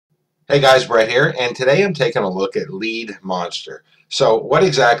Hey guys, Brett here, and today I'm taking a look at Lead Monster. So what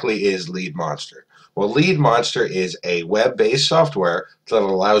exactly is Lead Monster? Well, Lead Monster is a web-based software that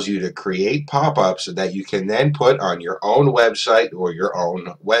allows you to create pop-ups that you can then put on your own website or your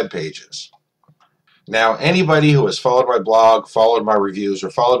own web pages. Now, anybody who has followed my blog, followed my reviews,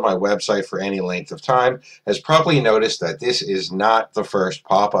 or followed my website for any length of time has probably noticed that this is not the first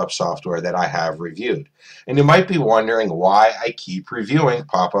pop-up software that I have reviewed. And you might be wondering why I keep reviewing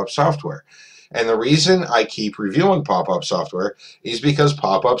pop-up software. And the reason I keep reviewing pop-up software is because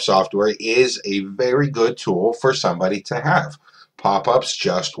pop-up software is a very good tool for somebody to have. Pop-ups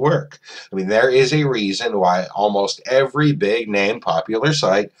just work. I mean, there is a reason why almost every big name popular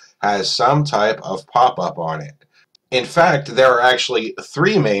site has some type of pop-up on it. In fact, there are actually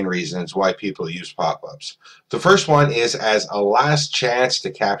three main reasons why people use pop-ups. The first one is as a last chance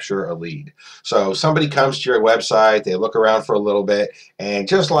to capture a lead. So somebody comes to your website, they look around for a little bit, and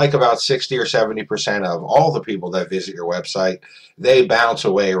just like about 60 or 70% of all the people that visit your website, they bounce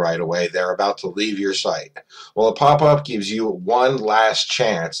away right away. They're about to leave your site. Well, a pop-up gives you one last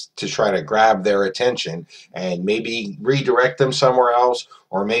chance to try to grab their attention and maybe redirect them somewhere else,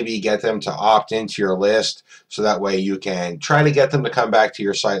 or maybe get them to opt into your list so that way you can try to get them to come back to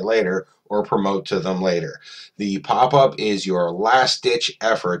your site later or promote to them later. The pop-up is your last-ditch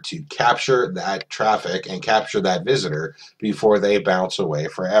effort to capture that traffic and capture that visitor before they bounce away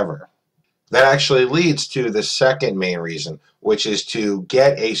forever. That actually leads to the second main reason, which is to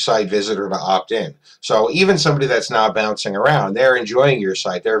get a site visitor to opt in. So even somebody that's not bouncing around, they're enjoying your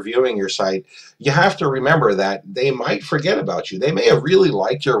site, they're viewing your site, you have to remember that they might forget about you. They may have really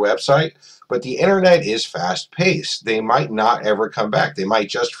liked your website, but the internet is fast-paced. They might not ever come back. They might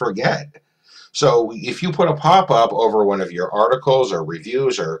just forget. So if you put a pop-up over one of your articles or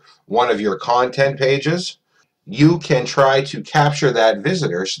reviews or one of your content pages, you can try to capture that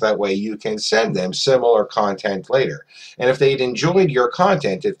visitor so that way you can send them similar content later. And if they'd enjoyed your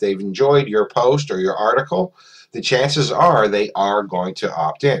content, if they've enjoyed your post or your article, the chances are they are going to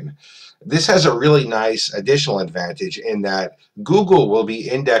opt in. This has a really nice additional advantage in that Google will be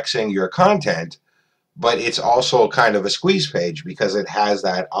indexing your content, but it's also kind of a squeeze page because it has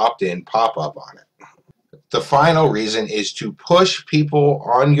that opt-in pop-up on it. The final reason is to push people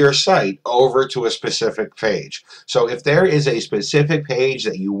on your site over to a specific page. So if there is a specific page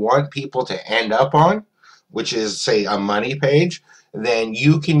that you want people to end up on, which is, say, a money page, then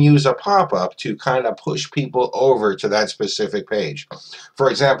you can use a pop-up to kind of push people over to that specific page. For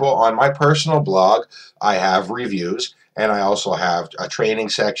example, on my personal blog, I have reviews, and I also have a training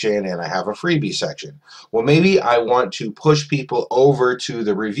section, and I have a freebie section. Well, maybe I want to push people over to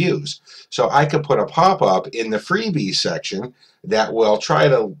the reviews. So I could put a pop-up in the freebie section that will try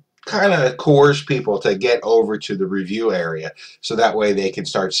to kind of coerce people to get over to the review area so that way they can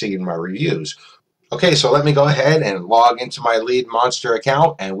start seeing my reviews. Okay, so let me go ahead and log into my Lead Monster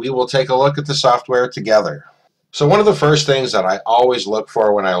account and we will take a look at the software together. So one of the first things that I always look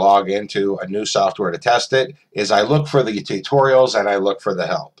for when I log into a new software to test it is I look for the tutorials and I look for the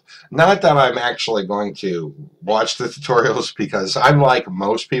help. Not that I'm actually going to watch the tutorials because I'm like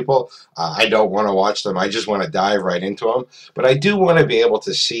most people. I don't want to watch them. I just want to dive right into them. But I do want to be able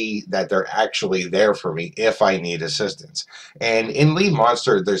to see that they're actually there for me if I need assistance. And in Lead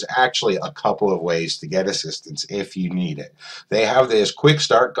Monster, there's actually a couple of ways to get assistance if you need it. They have this quick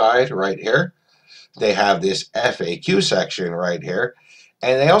start guide right here. They have this FAQ section right here,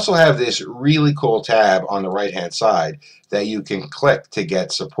 and they also have this really cool tab on the right hand side that you can click to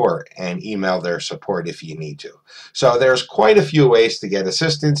get support and email their support if you need to. So there's quite a few ways to get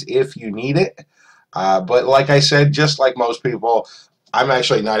assistance if you need it, but like I said, just like most people, I'm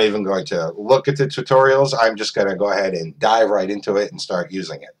actually not even going to look at the tutorials. I'm just going to go ahead and dive right into it and start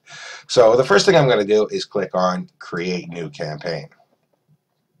using it. So the first thing I'm going to do is click on Create New Campaign.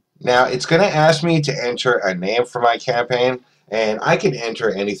 Now it's going to ask me to enter a name for my campaign, and I can enter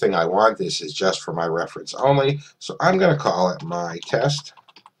anything I want. This is just for my reference only, so I'm going to call it My Test.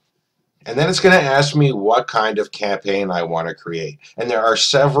 And then it's going to ask me what kind of campaign I want to create. And there are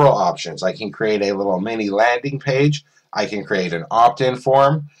several options. I can create a little mini landing page. I can create an opt-in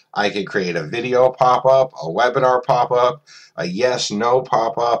form. I can create a video pop-up, a webinar pop-up, a yes/no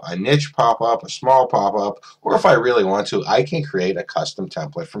pop-up, a niche pop-up, a small pop-up, or if I really want to, I can create a custom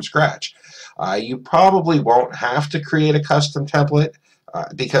template from scratch. You probably won't have to create a custom template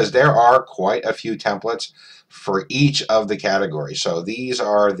because there are quite a few templates for each of the categories. So these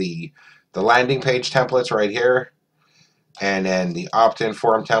are the landing page templates right here, and then the opt-in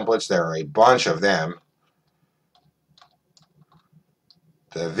form templates. There are a bunch of them.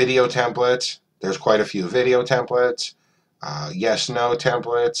 The video templates, there's quite a few video templates. yes, no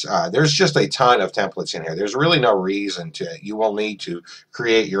templates. There's just a ton of templates in here. There's really no reason to, you will need to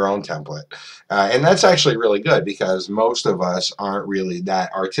create your own template. And that's actually really good because most of us aren't really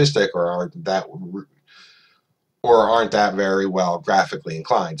that artistic or aren't that very well graphically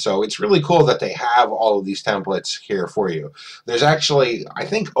inclined. So it's really cool that they have all of these templates here for you. There's actually, I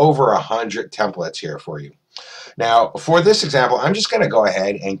think, over 100 templates here for you. Now, for this example, I'm just going to go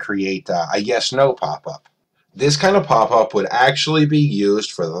ahead and create a yes-no pop-up. This kind of pop-up would actually be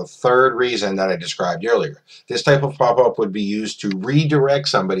used for the third reason that I described earlier. This type of pop-up would be used to redirect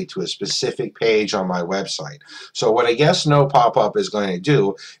somebody to a specific page on my website. So what a yes-no pop-up is going to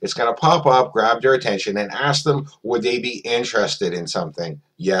do, it's going to pop up, grab their attention, and ask them, would they be interested in something?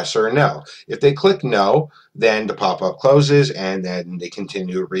 Yes or no. If they click no, then the pop-up closes, and then they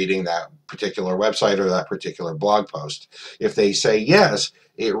continue reading that particular website or that particular blog post. If they say yes,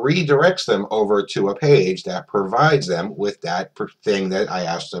 it redirects them over to a page that provides them with that thing that I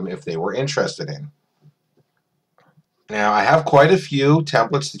asked them if they were interested in. Now, I have quite a few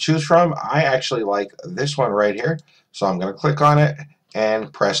templates to choose from. I actually like this one right here, so I'm going to click on it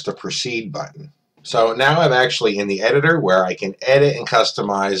and press the Proceed button. So now I'm actually in the editor where I can edit and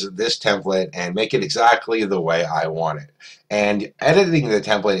customize this template and make it exactly the way I want it. And editing the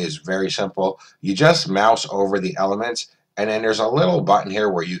template is very simple. You just mouse over the elements, and then there's a little button here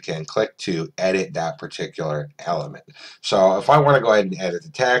where you can click to edit that particular element. So if I want to go ahead and edit the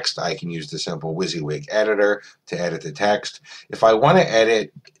text, I can use the simple WYSIWYG editor to edit the text. If I want to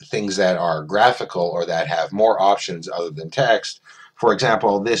edit things that are graphical or that have more options other than text, for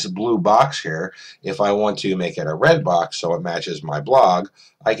example, this blue box here, if I want to make it a red box so it matches my blog,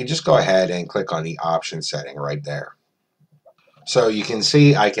 I can just go ahead and click on the option setting right there. So you can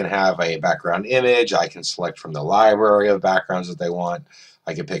see I can have a background image, I can select from the library of backgrounds that they want,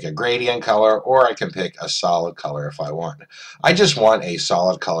 I can pick a gradient color, or I can pick a solid color if I want. I just want a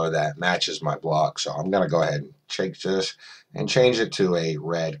solid color that matches my blog, so I'm going to go ahead and change this and change it to a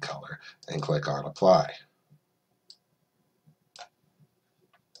red color and click on apply.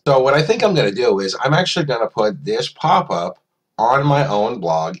 So what I think I'm going to do is I'm actually going to put this pop-up on my own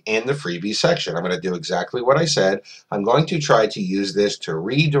blog in the freebie section. I'm going to do exactly what I said. I'm going to try to use this to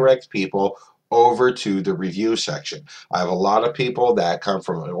redirect people over to the review section. I have a lot of people that come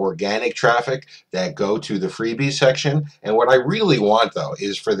from organic traffic that go to the freebie section, and what I really want though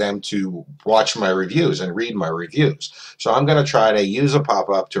is for them to watch my reviews and read my reviews. So I'm going to try to use a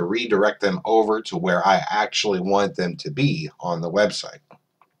pop-up to redirect them over to where I actually want them to be on the website.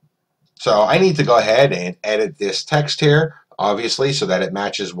 So I need to go ahead and edit this text here, obviously, so that it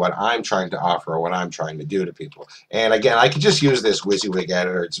matches what I'm trying to offer or what I'm trying to do to people. And again, I can just use this WYSIWYG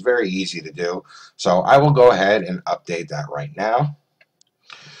editor. It's very easy to do. So I will go ahead and update that right now.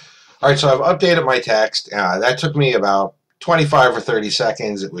 All right, so I've updated my text. That took me about 25 or 30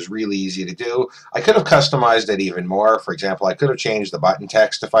 seconds. It was really easy to do. I could have customized it even more. For example, I could have changed the button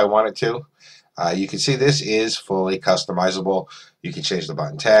text if I wanted to. You can see this is fully customizable. You can change the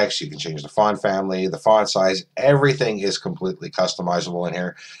button text, you can change the font family, the font size, everything is completely customizable in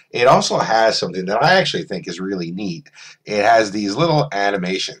here. It also has something that I actually think is really neat. It has these little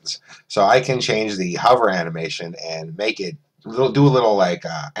animations. So I can change the hover animation and make it do a little like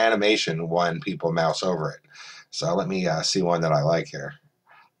animation when people mouse over it. So let me see one that I like here.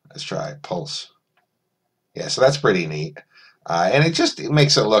 Let's try Pulse. Yeah, so that's pretty neat. And it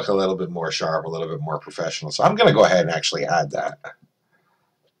makes it look a little bit more sharp, a little bit more professional. So I'm going to go ahead and actually add that.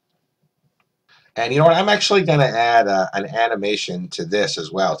 And you know what? I'm actually going to add an animation to this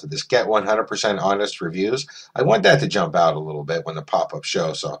as well, to this Get 100% Honest Reviews. I want that to jump out a little bit when the pop-up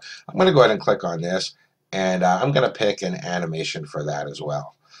shows. So I'm going to go ahead and click on this, and I'm going to pick an animation for that as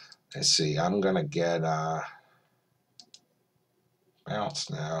well. Let's see. I'm going to get bounce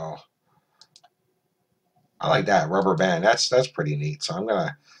now. I like that rubber band. That's pretty neat. So I'm going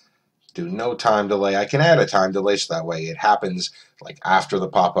to do no time delay. I can add a time delay so that way it happens like after the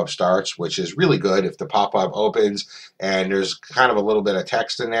pop-up starts, which is really good. If the pop-up opens and there's kind of a little bit of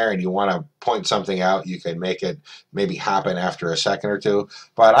text in there and you want to point something out, you can make it maybe happen after a second or two,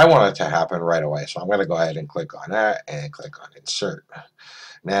 but I want it to happen right away. So I'm going to go ahead and click on that and click on insert.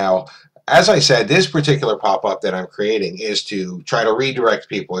 Now, as I said, this particular pop-up that I'm creating is to try to redirect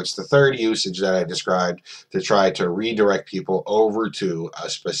people. It's the third usage that I described to try to redirect people over to a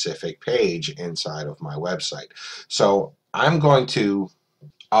specific page inside of my website. So I'm going to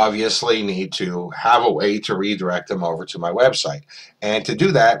obviously need to have a way to redirect them over to my website. And to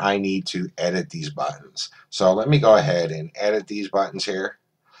do that, I need to edit these buttons. So let me go ahead and edit these buttons here.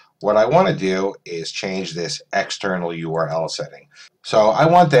 what I want to do is change this external URL setting. So I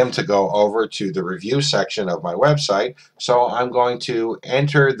want them to go over to the review section of my website. So I'm going to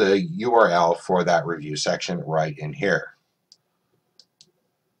enter the URL for that review section right in here.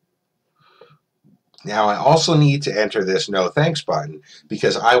 Now I also need to enter this no thanks button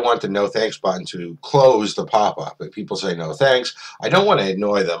because I want the no thanks button to close the pop-up. If people say no thanks, I don't want to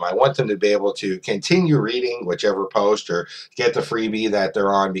annoy them. I want them to be able to continue reading whichever post or get the freebie that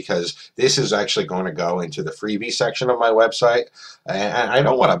they're on, because this is actually going to go into the freebie section of my website. And I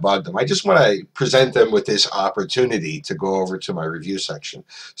don't want to bug them. I just want to present them with this opportunity to go over to my review section.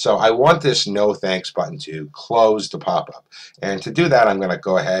 So I want this no thanks button to close the pop-up. And to do that, I'm going to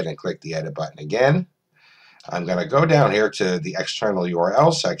go ahead and click the edit button again. I'm going to go down here to the external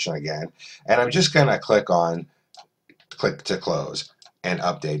URL section again, and I'm just going to click to close and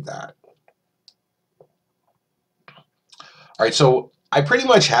update that. All right, so I pretty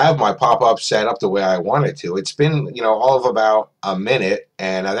much have my pop-up set up the way I want it to. It's been, all of about a minute,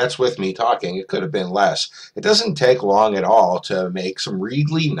 and that's with me talking. It could have been less. It doesn't take long at all to make some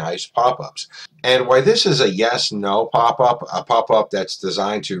really nice pop-ups. And why this is a yes/no pop-up, a pop-up that's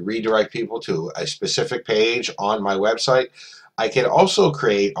designed to redirect people to a specific page on my website, I can also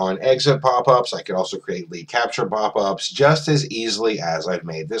create on exit pop-ups. I can also create lead capture pop-ups just as easily as I've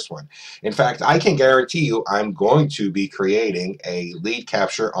made this one. In fact, I can guarantee you I'm going to be creating a lead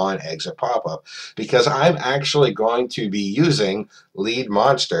capture on exit pop-up because I'm actually going to be using Lead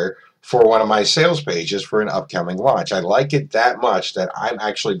Monster for one of my sales pages for an upcoming launch. I like it that much that I'm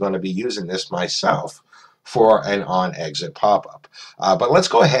actually going to be using this myself for an on-exit pop-up. But let's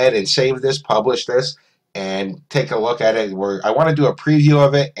go ahead and save this, publish this, and take a look at it. I want to do a preview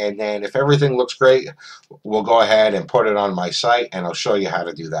of it, and then if everything looks great, we'll go ahead and put it on my site, and I'll show you how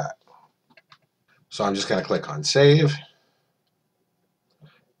to do that. So I'm just going to click on Save,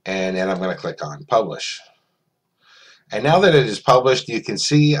 and then I'm going to click on Publish. And now that it is published, you can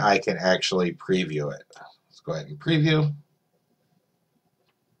see I can actually preview it. Let's go ahead and preview.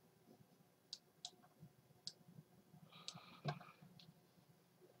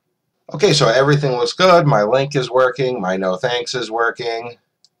 Okay, so everything looks good. My link is working. My no thanks is working.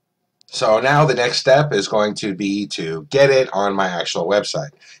 So now the next step is going to be to get it on my actual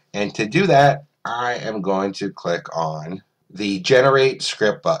website. And to do that, I am going to click on the Generate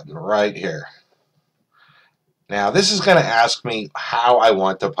Script button right here. Now this is going to ask me how I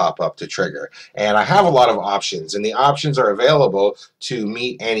want the pop-up to trigger, and I have a lot of options, and the options are available to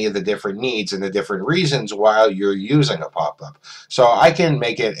meet any of the different needs and the different reasons while you're using a pop-up. So I can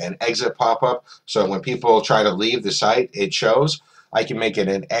make it an exit pop-up, so when people try to leave the site it shows. I can make it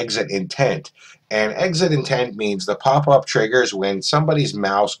an exit intent, and exit intent means the pop-up triggers when somebody's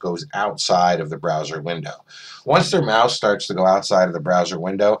mouse goes outside of the browser window. Once their mouse starts to go outside of the browser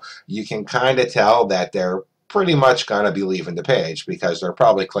window, you can kind of tell that they're pretty much going to be leaving the page because they're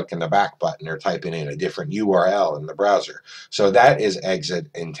probably clicking the back button or typing in a different URL in the browser. So that is exit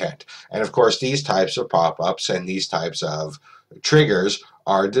intent. And of course, these types of pop-ups and these types of triggers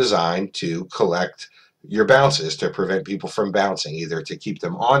are designed to collect your bounces, to prevent people from bouncing, either to keep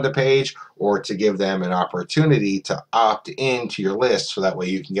them on the page or to give them an opportunity to opt into your list so that way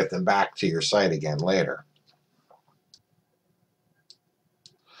you can get them back to your site again later.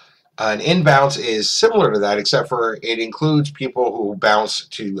 An inbounce is similar to that, except for it includes people who bounce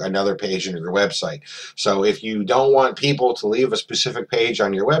to another page on your website. So if you don't want people to leave a specific page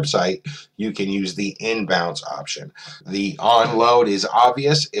on your website, you can use the inbounce option. The on load is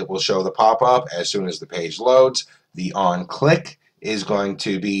obvious. It will show the pop-up as soon as the page loads. The on click is going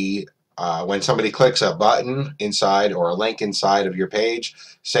to be when somebody clicks a button inside or a link inside of your page.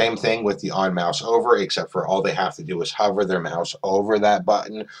 Same thing with the on mouse over, except for all they have to do is hover their mouse over that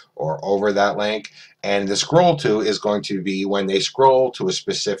button or over that link. And the scroll to is going to be when they scroll to a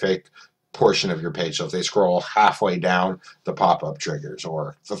specific portion of your page. So if they scroll halfway down, the pop-up triggers,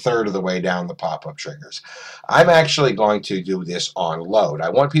 or the third of the way down, the pop-up triggers. I'm actually going to do this on load. I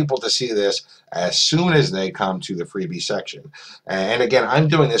want people to see this as soon as they come to the freebie section. And again, I'm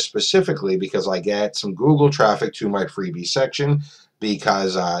doing this specifically because I get some Google traffic to my freebie section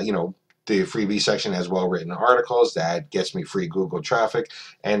because, the freebie section has well-written articles that gets me free Google traffic,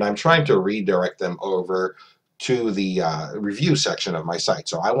 and I'm trying to redirect them over to the review section of my site.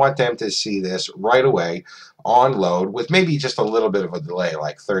 So I want them to see this right away on load with maybe just a little bit of a delay,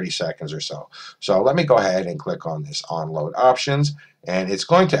 like 30 seconds or so. So let me go ahead and click on this on load options, and it's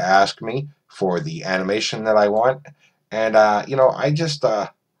going to ask me for the animation that I want. And I'm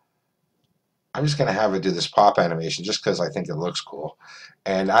just going to have it do this pop animation just because I think it looks cool.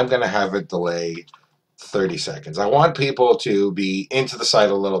 And I'm going to have it delay 30 seconds. I want people to be into the site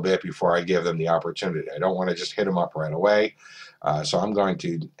a little bit before I give them the opportunity. I don't want to just hit them up right away. So I'm going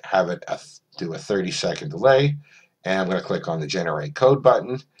to have it do a 30-second delay, and I'm going to click on the generate code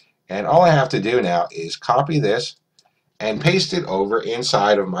button. And all I have to do now is copy this and paste it over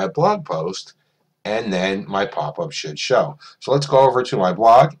inside of my blog post, and then my pop-up should show. So let's go over to my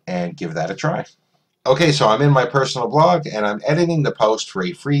blog and give that a try. Okay, so I'm in my personal blog and I'm editing the post for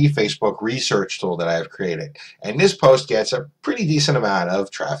a free Facebook research tool that I have created. And this post gets a pretty decent amount of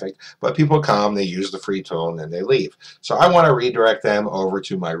traffic, but people come, they use the free tool, and then they leave. So I want to redirect them over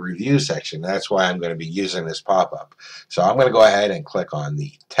to my review section. That's why I'm going to be using this pop-up. So I'm going to go ahead and click on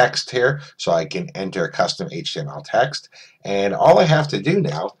the text here so I can enter custom HTML text. And all I have to do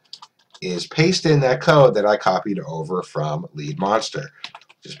now is paste in that code that I copied over from Lead Monster.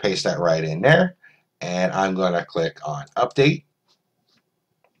 Just paste that right in there. And I'm going to click on update,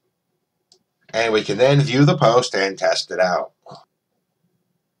 and we can then view the post and test it out.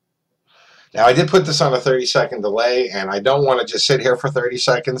 Now I did put this on a 30-second delay, and I don't want to just sit here for 30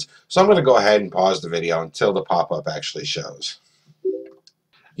 seconds, so I'm going to go ahead and pause the video until the pop-up actually shows.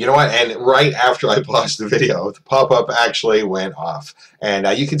 You know what? And right after I paused the video, the pop-up actually went off. And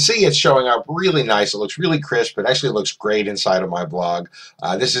you can see it's showing up really nice. It looks really crisp. It actually looks great inside of my blog.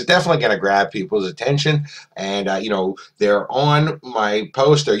 This is definitely going to grab people's attention. And, you know, they're on my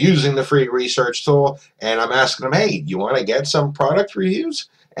post. They're using the free research tool. And I'm asking them, hey, you want to get some product reviews?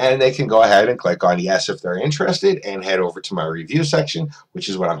 And they can go ahead and click on yes if they're interested and head over to my review section, which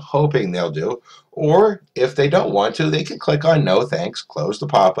is what I'm hoping they'll do. Or if they don't want to, they can click on no thanks, close the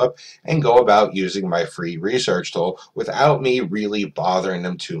pop-up, and go about using my free research tool without me really bothering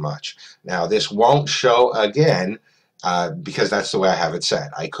them too much. Now, this won't show again because that's the way I have it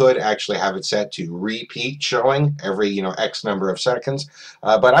set. I could actually have it set to repeat showing every X number of seconds,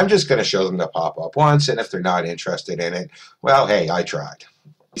 but I'm just going to show them the pop-up once, and if they're not interested in it, well, hey, I tried.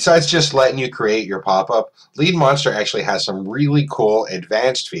 Besides just letting you create your pop-up, Lead Monster actually has some really cool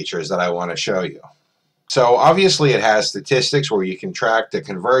advanced features that I want to show you. So obviously it has statistics where you can track the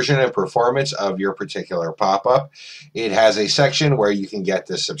conversion and performance of your particular pop-up. It has a section where you can get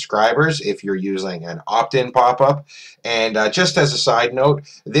the subscribers if you're using an opt-in pop-up. And just as a side note,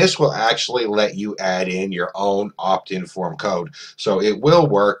 this will actually let you add in your own opt-in form code. So it will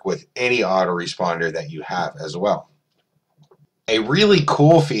work with any autoresponder that you have as well. A really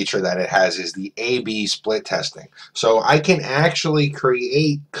cool feature that it has is the A/B split testing. So I can actually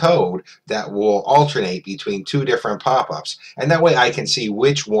create code that will alternate between two different pop-ups, and that way I can see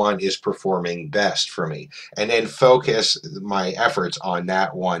which one is performing best for me, and then focus my efforts on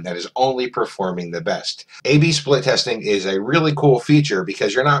that one that is only performing the best. A/B split testing is a really cool feature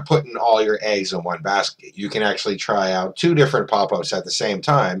because you're not putting all your eggs in one basket. You can actually try out two different pop-ups at the same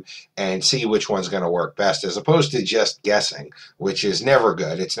time and see which one's going to work best, as opposed to just guessing, which is never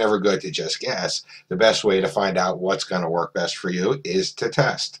good. It's never good to just guess. The best way to find out what's going to work best for you is to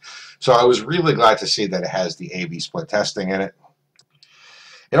test. So I was really glad to see that it has the A/B split testing in it.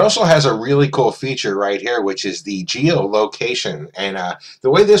 It also has a really cool feature right here, which is the geolocation. And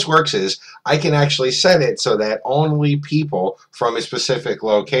the way this works is I can actually set it so that only people from a specific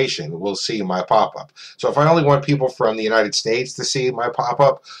location will see my pop-up. So if I only want people from the United States to see my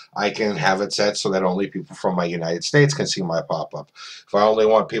pop-up, I can have it set so that only people from my United States can see my pop-up. If I only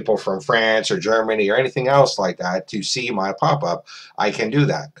want people from France or Germany or anything else like that to see my pop-up, I can do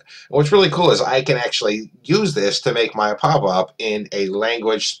that. And what's really cool is I can actually use this to make my pop-up in a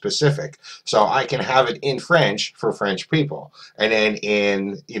language specific. So I can have it in French for French people, and then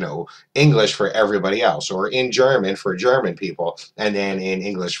in English for everybody else, or in German for German people, and then in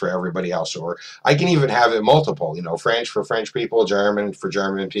English for everybody else. Or I can even have it multiple, French for French people, German for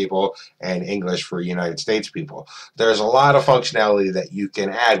German people, and English for United States people. There's a lot of functionality that you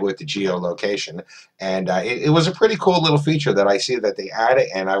can add with the geolocation, and it was a pretty cool little feature that I see that they added,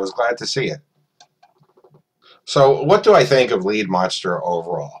 and I was glad to see it. So what do I think of Lead Monster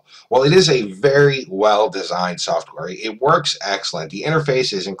overall? Well, it is a very well-designed software. It works excellent. The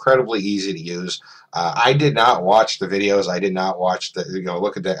interface is incredibly easy to use. I did not watch the videos. I did not watch the,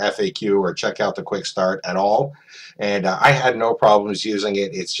 look at the FAQ or check out the quick start at all. And I had no problems using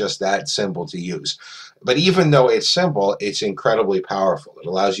it. It's just that simple to use. But even though it's simple, it's incredibly powerful. It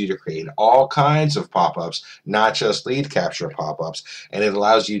allows you to create all kinds of pop-ups, not just lead capture pop-ups, and it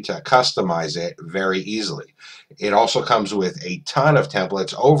allows you to customize it very easily. It also comes with a ton of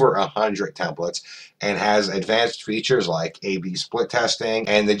templates, over 100 templates, and has advanced features like A/B split testing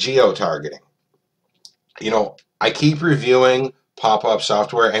and the geo-targeting. I keep reviewing pop-up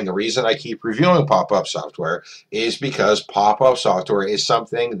software, and the reason I keep reviewing pop-up software is because pop-up software is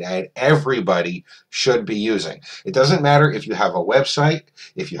something that everybody should be using. It doesn't matter if you have a website.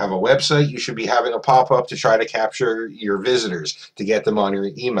 If you have a website, you should be having a pop-up to try to capture your visitors, to get them on your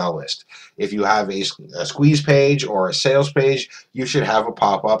email list. If you have a squeeze page or a sales page, you should have a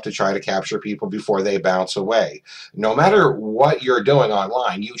pop-up to try to capture people before they bounce away. No matter what you're doing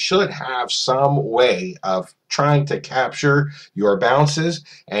online, you should have some way of trying to capture your bounces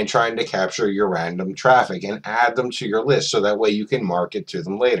and trying to capture your random traffic and add them to your list so that way you can market to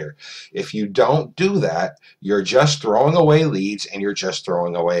them later. If you don't do that, you're just throwing away leads and you're just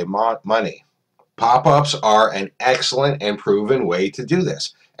throwing away money. Pop-ups are an excellent and proven way to do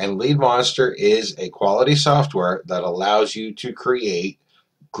this, and Lead Monster is a quality software that allows you to create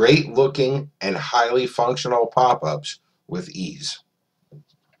great looking and highly functional pop-ups with ease.